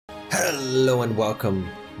Hello and welcome,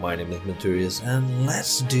 my name is Menturius and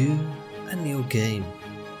let's do a new game.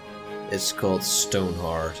 It's called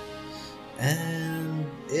Stonehearth and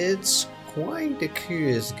it's quite a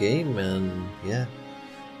curious game, and yeah,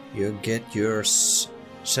 you get your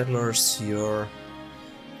settlers, your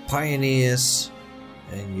pioneers,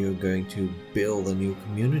 and you're going to build a new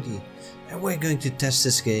community, and we're going to test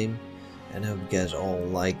this game, and I hope you guys all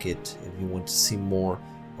like it. If you want to see more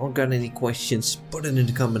or got any questions, put it in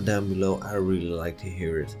the comment down below. I really like to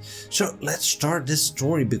hear it. So let's start this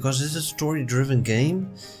story, because it's a story driven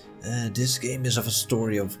game. This game is of a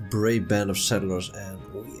story of a brave band of settlers, and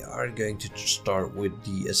we are going to start with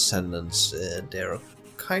the Ascendants. They're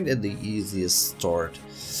kind of the easiest start.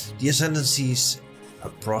 The Ascendancy's a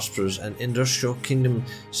prosperous and industrial kingdom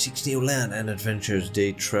seeks new land and adventures.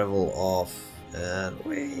 They travel off, and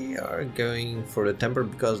we are going for the temper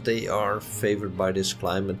because they are favored by this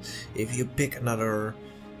climate. If you pick another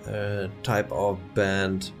type of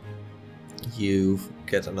band, you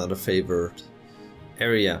get another favored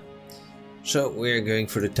area. So we're going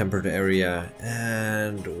for the tempered area,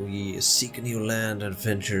 and we seek a new land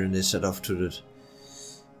adventure, and they set off to the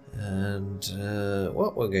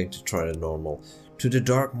well, we're going to try the normal. To the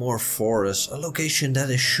Darkmoor Forest, a location that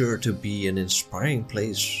is sure to be an inspiring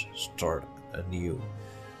place. Start a new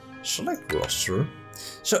select roster.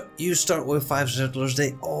 So you start with 5 settlers.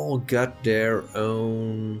 They all got their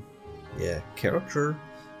own character,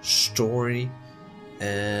 story,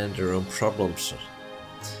 and their own problems.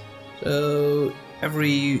 So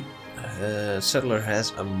every settler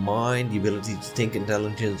has a mind, the ability to think,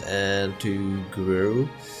 intelligence, and to grow.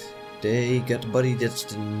 They got a body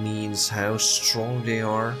that means how strong they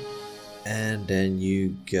are, and then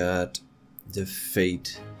you got the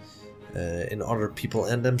fate in other people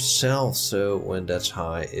and themselves. So when that's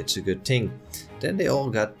high, it's a good thing. Then they all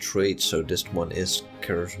got traits. So this one is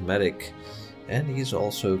charismatic, and he's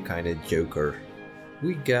also kind of joker.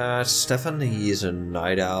 We got Stefan. He is a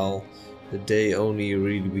night owl. The day only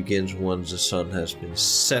really begins once the sun has been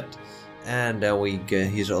set. And then we get,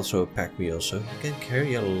 he's also a pack mule, so he can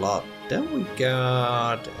carry a lot. Then we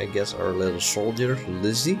got, I guess, our little soldier,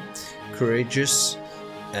 Lizzie. Courageous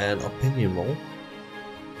and opinionable.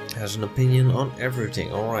 Has an opinion on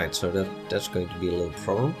everything. Alright, so that's going to be a little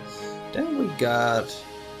problem. Then we got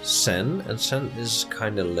Sen, and Sen is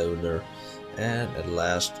kind of loner. And at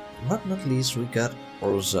last, but not least, we got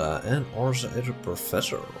Orza, and Orza is a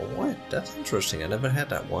professor. Alright, that's interesting. I never had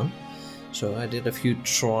that one. So I did a few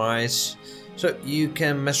tries. So you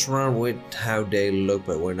can mess around with how they look,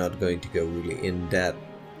 but we're not going to go really in that.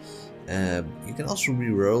 You can also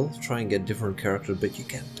re-roll, try and get different characters, but you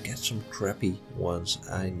can get some crappy ones,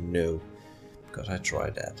 I know, because I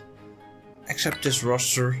tried that. Accept this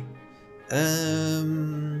roster.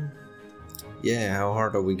 Yeah, how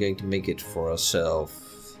hard are we going to make it for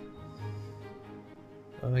ourselves?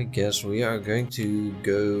 I guess we are going to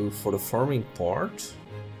go for the farming part.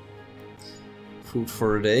 Food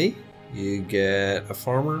for a day. You get a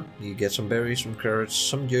farmer, you get some berries, some carrots,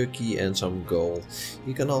 some jerky, and some gold.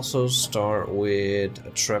 You can also start with a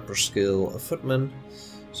trapper skill, a footman,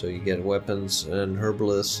 so you get weapons, and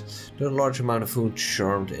herbalist. The large amount of food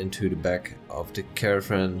charmed into the back of the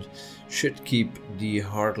caravan should keep the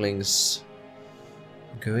hearthlings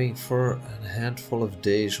going for a handful of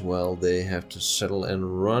days while they have to settle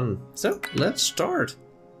and run. So let's start.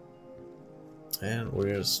 And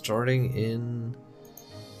we're starting in...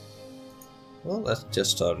 well, let's just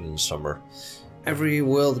start in summer. Every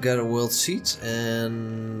world got a world seat,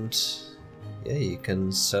 and yeah, you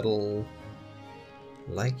can settle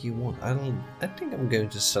like you want. I think I'm going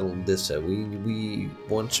to settle this. We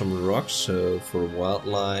want some rocks, so for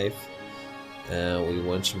wildlife. We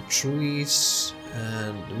want some trees,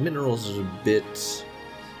 and the minerals is a bit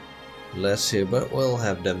less here, but we'll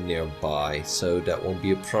have them nearby, so that won't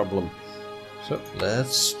be a problem. So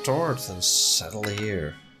let's start and settle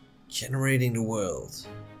here. Generating the world.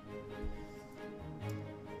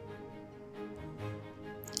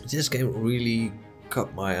 This game really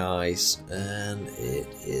caught my eyes, and it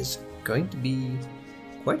is going to be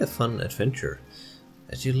quite a fun adventure.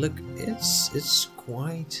 As you look, it's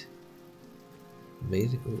quite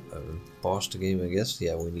amazing. Pause the game, I guess.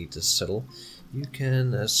 Yeah, we need to settle. You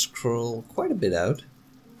can scroll quite a bit out,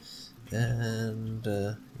 and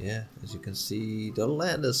yeah, as you can see, the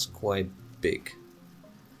land is quite big.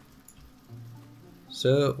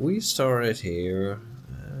 So we started here.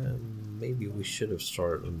 Maybe we should have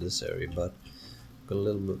started in this area, but got a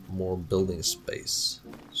little bit more building space.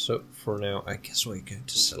 So for now, I guess we're going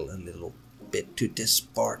to settle a little bit to this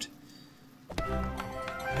part.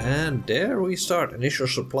 And there we start. Initial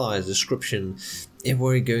supplies, description. If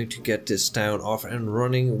we're going to get this town off and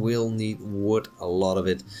running, we'll need wood, a lot of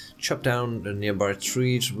it. Chop down the nearby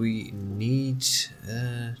trees. We need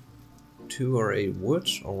 2 or 8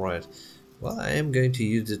 woods. Alright. Well, I am going to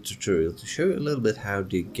use the tutorial to show you a little bit how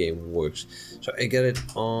the game works. So I get it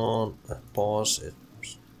on pause it.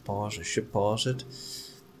 Pause, I should pause it.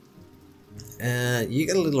 You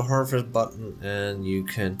get a little harvest button and you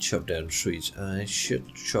can chop down trees. I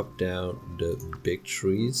should chop down the big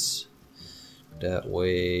trees. That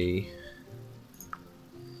way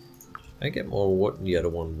I get more wood and the other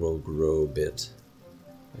one will grow a bit.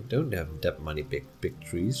 I don't have that many big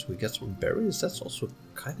trees. We get some berries, that's also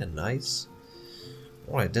kind of nice.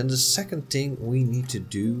 Alright, then the second thing we need to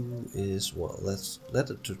do is, well, let's let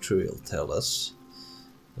the tutorial tell us.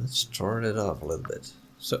 Let's start it off a little bit.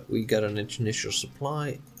 So we got an initial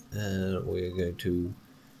supply and we're going to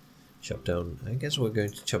chop down, I guess we're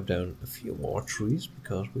going to chop down a few more trees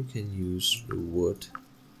because we can use the wood.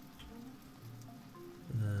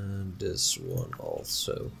 And this one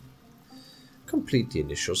also. Complete the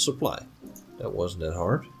initial supply. That wasn't that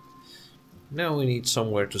hard. Now we need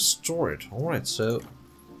somewhere to store it. Alright, so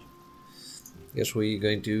I guess we're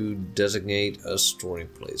going to designate a storing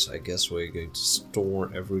place. I guess we're going to store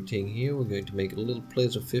everything here. We're going to make a little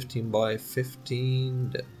place of 15 by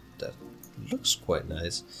 15. That looks quite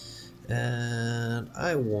nice. And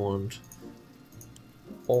I want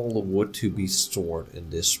all the wood to be stored in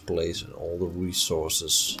this place and all the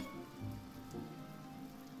resources.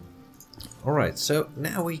 Alright, so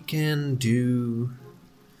now we can do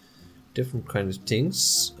different kinds of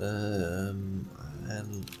things. And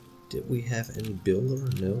did we have any builder?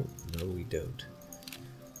 No, we don't.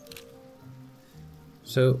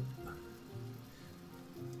 So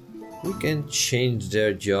we can change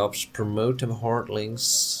their jobs, promote them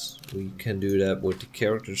hearthlings. We can do that with the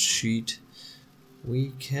character sheet.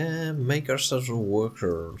 We can make ourselves a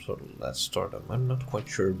worker. So let's start them. I'm not quite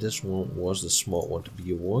sure this one was the smart one to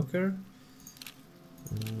be a worker.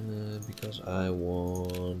 Because I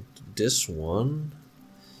want this one.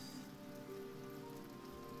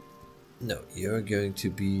 No, you're going to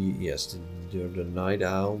be, yes, you're the night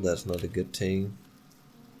owl. That's not a good thing.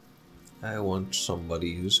 I want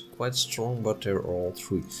somebody who's quite strong, but they're all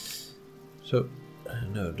 3. So,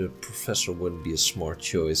 no, the professor wouldn't be a smart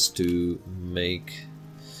choice to make.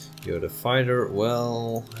 You're the fighter.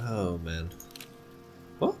 Well, oh man.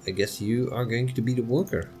 Well, I guess you are going to be the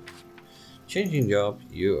worker. Changing job,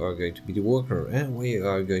 you are going to be the worker, and we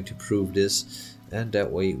are going to prove this, and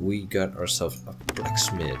that way we got ourselves a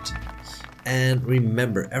blacksmith. And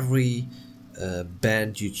remember, every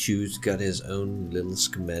band you choose got his own little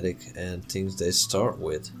schematic and things they start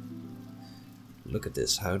with. Look at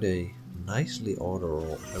this, how they nicely order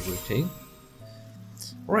everything.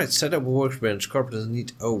 Alright, set up a workbench. Carpenters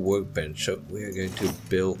need a workbench, so we are going to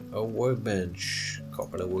build a workbench.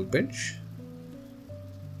 Carpenter workbench.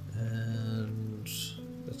 And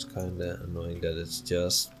that's kinda annoying that it's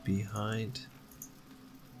just behind.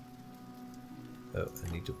 Oh,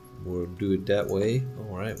 I need to do it that way.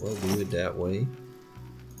 Alright, we'll do it that way.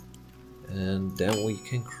 And then we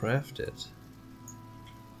can craft it.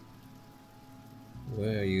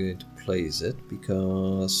 Where are you going to place it?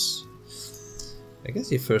 Because I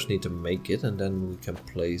guess you first need to make it and then we can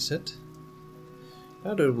place it.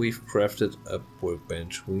 Now that we've crafted a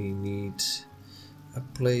workbench, we need a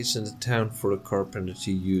place in the town for the carpenter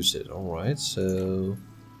to use it. Alright, so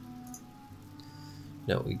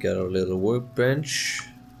now we got our little workbench.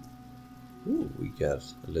 Ooh, we got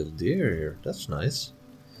a little deer here. That's nice.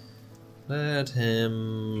 Let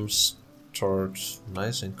him start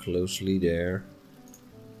nice and closely there.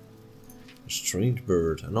 A strange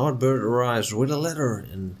bird. An odd bird arrives with a letter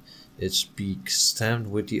in its beak, stamped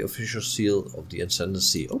with the official seal of the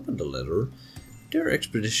Ascendancy. Open the letter. Dear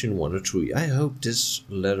Expedition 103, I hope this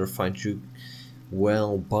letter finds you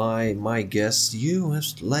well. By my guess, you have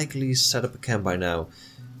likely set up a camp by now.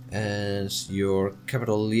 As your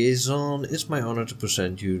capital liaison, it's my honor to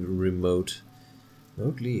present you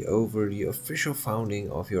remotely over the official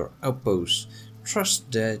founding of your outpost.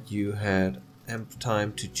 Trust that you had ample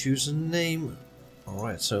time to choose a name.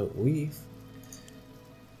 Alright, so we've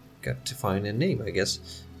got to find a name, I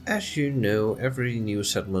guess. As you know, every new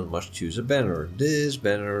settlement must choose a banner. This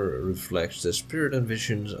banner reflects the spirit and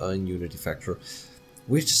visions and unity factor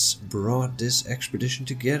which brought this expedition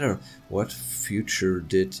together. What future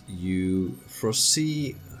did you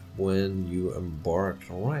foresee when you embarked?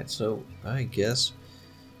 Alright, so I guess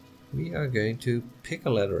we are going to pick a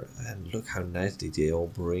letter, and look how nicely they all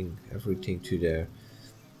bring everything to their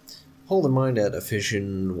Hold in mind that a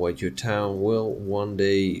vision what your town will one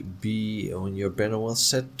day be on your banner will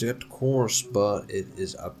set that course, but it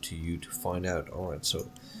is up to you to find out. Alright,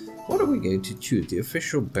 so what are we going to choose? The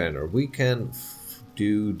official banner. We can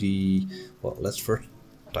do the... Well, let's first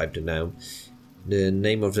type the name. The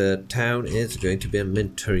name of the town is going to be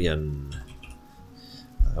Menturius.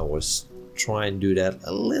 I always try and do that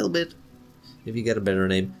a little bit. If you get a better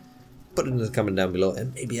name, put it in the comment down below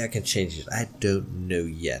and maybe I can change it. I don't know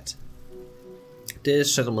yet.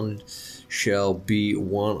 This settlement shall be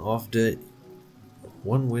one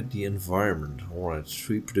with the environment. Alright,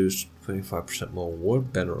 3 produce 25% more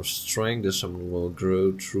wood. Banner of strength. This settlement will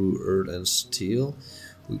grow through earth and steel.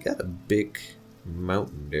 We got a big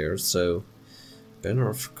mountain there, so banner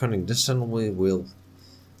of cunning. This settlement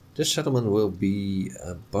will be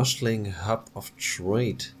a bustling hub of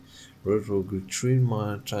trade. Road will go 3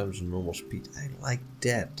 times the normal speed. I like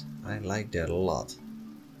that. I like that a lot.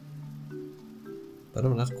 But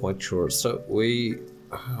I'm not quite sure. So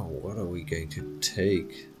what are we going to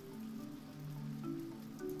take?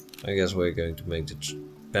 I guess we're going to make the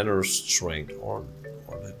banner of strength or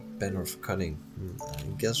the banner of cunning. I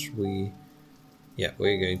guess we're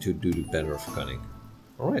going to do the banner of cunning.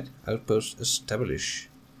 Alright, outpost establish.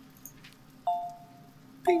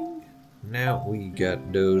 Ping! Now we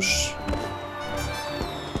got those.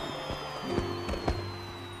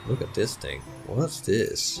 Look at this thing. What's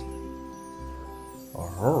this? A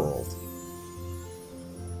herald.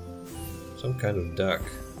 Some kind of duck.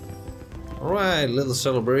 Alright, little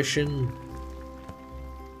celebration.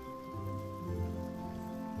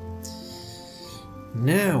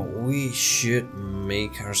 Now we should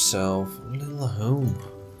make ourselves a little home,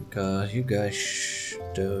 because you guys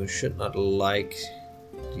should not like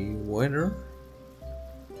the weather.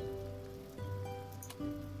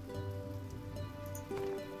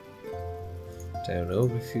 Town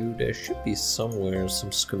overview. There should be somewhere some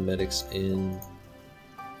schematics in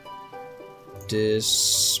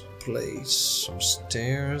this place. Some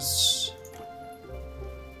stairs.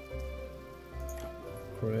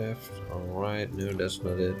 Craft. Alright, no, that's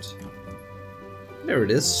not it. There it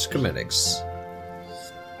is, schematics.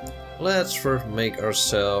 Let's first make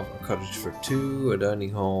ourselves a cottage for 2, a dining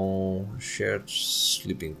hall, shared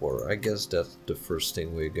sleeping quarter. I guess that's the first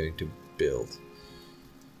thing we're going to build.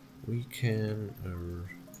 We can...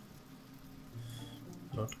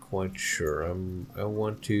 not quite sure. I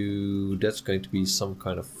want to... That's going to be some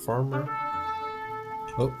kind of farmer.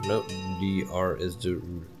 Oh, no. DR is the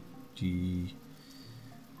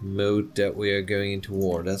mode that we are going into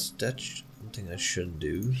war. That's something I shouldn't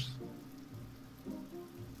do.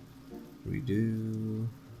 Redo.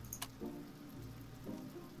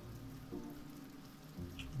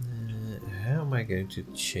 How am I going to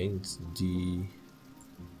change the...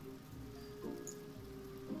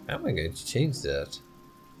 How am I going to change that?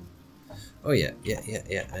 Oh yeah,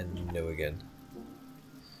 I know again.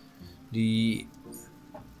 The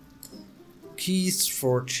keys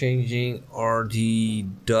for changing are the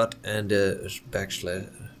dot and the backslash,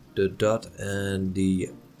 the dot and the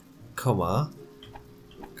comma.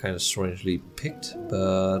 Kind of strangely picked,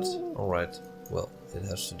 but alright, well, it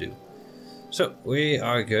has to do. So we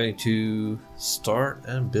are going to start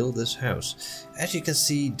and build this house. As you can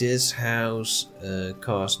see, this house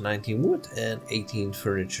costs 19 wood and 18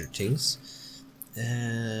 furniture things.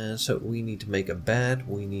 And so we need to make a bed,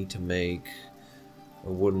 we need to make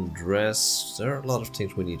a wooden dress. There are a lot of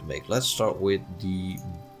things we need to make. Let's start with the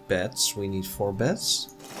beds. We need 4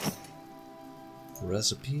 beds.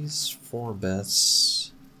 Recipes, 4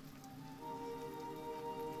 beds.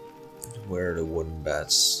 Where are the wooden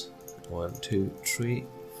beds? 1, 2, 3,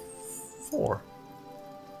 4.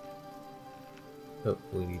 Oh,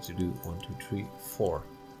 we need to do 1, 2, 3, 4.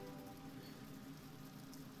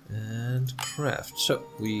 And craft. So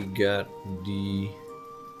we got the...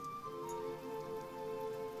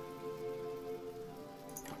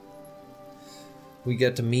 We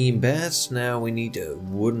got the mean beds. Now we need a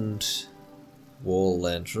wooden wall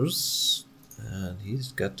lanterns. And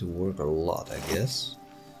he's got to work a lot, I guess.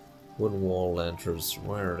 Wooden wall lanterns,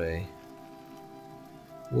 where are they?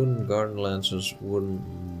 Wooden garden lanterns, wooden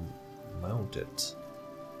mounted.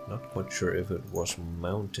 Not quite sure if it was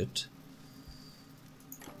mounted.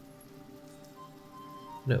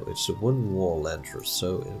 No, it's a wooden wall lantern,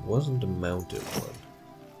 so it wasn't a mounted one.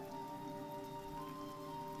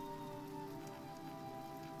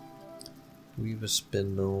 Weave a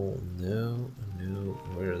spindle, no,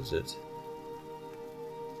 where is it?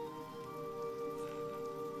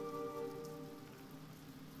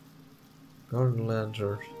 Garden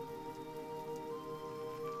lantern.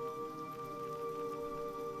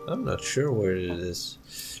 I'm not sure where it is.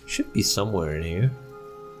 Should be somewhere in here.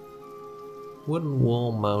 Wooden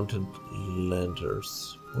wall mounted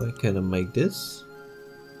lanterns. Where can I make this?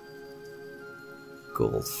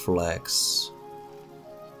 Gold flags.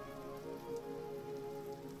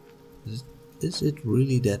 Is it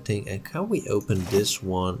really that thing? And can we open this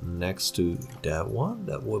one next to that one?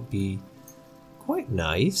 That would be quite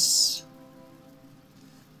nice.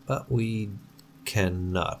 But we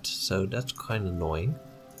cannot, so that's kind of annoying.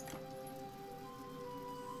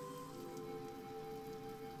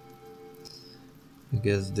 I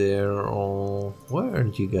guess they're all... Why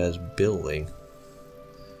aren't you guys building?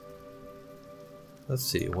 Let's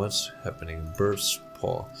see, what's happening? Bird's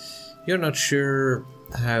paw. You're not sure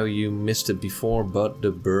how you missed it before, but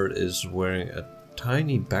the bird is wearing a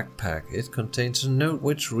tiny backpack. It contains a note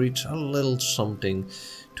which reads a little something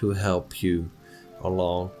to help you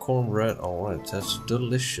along. Cornbread, alright, that's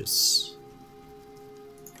delicious.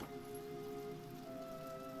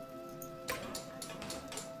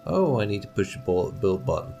 Oh, I need to push the build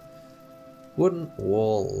button. Wooden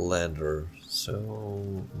wall lantern.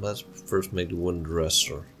 So let's first make the wooden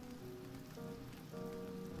dresser.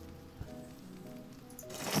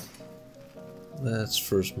 Let's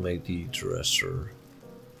first make the dresser.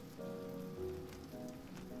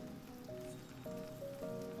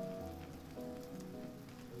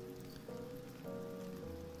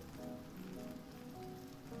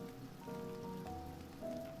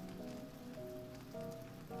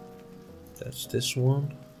 That's this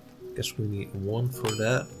one. Guess we need one for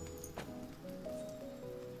that.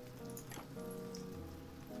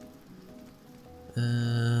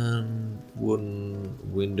 And wooden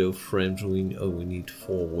window frames. We need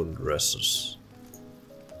 4 wooden dressers.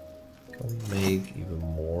 Can we make even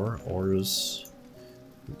more orders?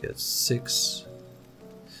 We get 6.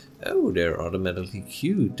 Oh, they're automatically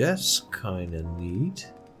queued. That's kind of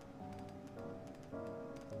neat.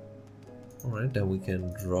 Alright, then we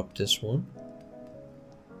can drop this one.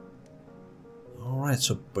 Alright,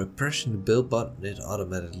 so by pressing the build button it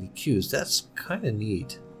automatically queues. That's kind of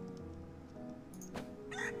neat.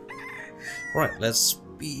 Alright, let's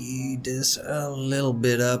speed this a little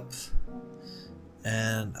bit up.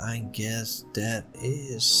 And I guess that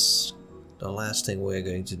is the last thing we're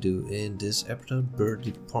going to do in this episode. Bird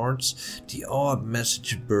departs. The odd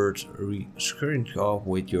message bird scurrying off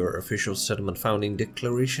with your official settlement founding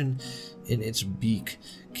declaration in its beak,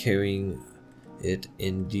 carrying it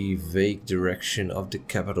in the vague direction of the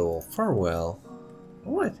capital. Farewell.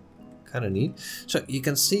 Alright, kind of neat. So you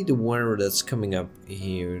can see the weather that's coming up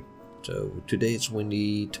here. So today it's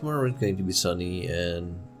windy, tomorrow it's going to be sunny,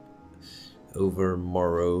 and over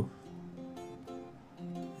tomorrow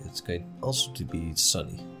it's going also to be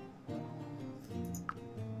sunny.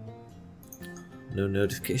 No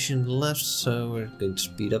notification left, so we're going to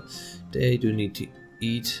speed up. They do need to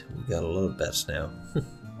eat. We got a lot of bats now.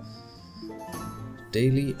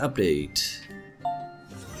 Daily update.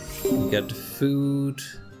 We got the food.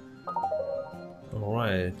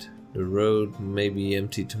 Alright. The road may be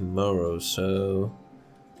empty tomorrow, so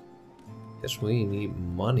guess we need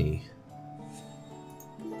money.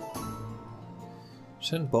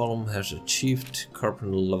 St. Bottom has achieved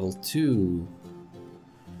carpenter level 2.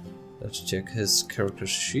 Let's check his character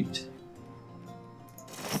sheet.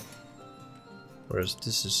 Whereas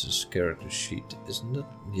this is his character sheet, isn't it?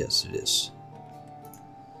 Yes, it is.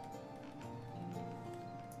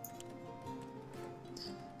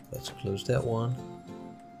 Let's close that one.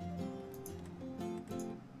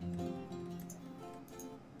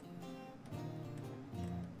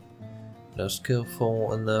 Now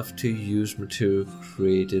skillful enough to use material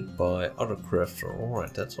created by other crafters.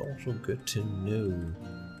 Alright, that's also good to know.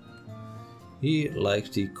 He likes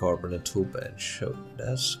the carpenter tool bench, so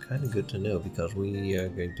that's kind of good to know, because we are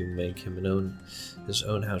going to make him his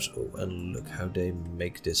own house. Oh, and look how they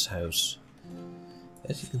make this house.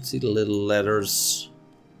 As you can see, the little ladders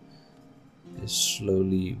is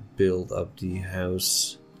slowly build up the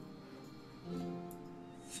house.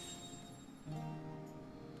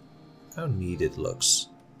 How neat it looks.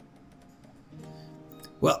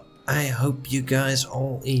 Well, I hope you guys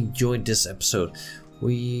all enjoyed this episode.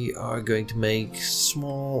 We are going to make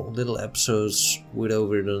small little episodes with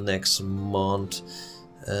over the next month,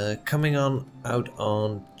 coming out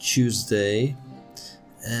on Tuesday.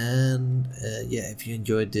 And yeah, if you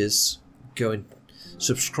enjoyed this, go and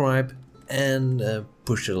subscribe and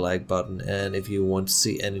push the like button. And if you want to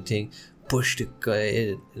see anything, push the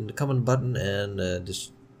in the comment button and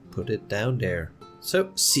just put it down there.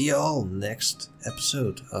 So see you all next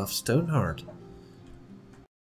episode of Stonehearth.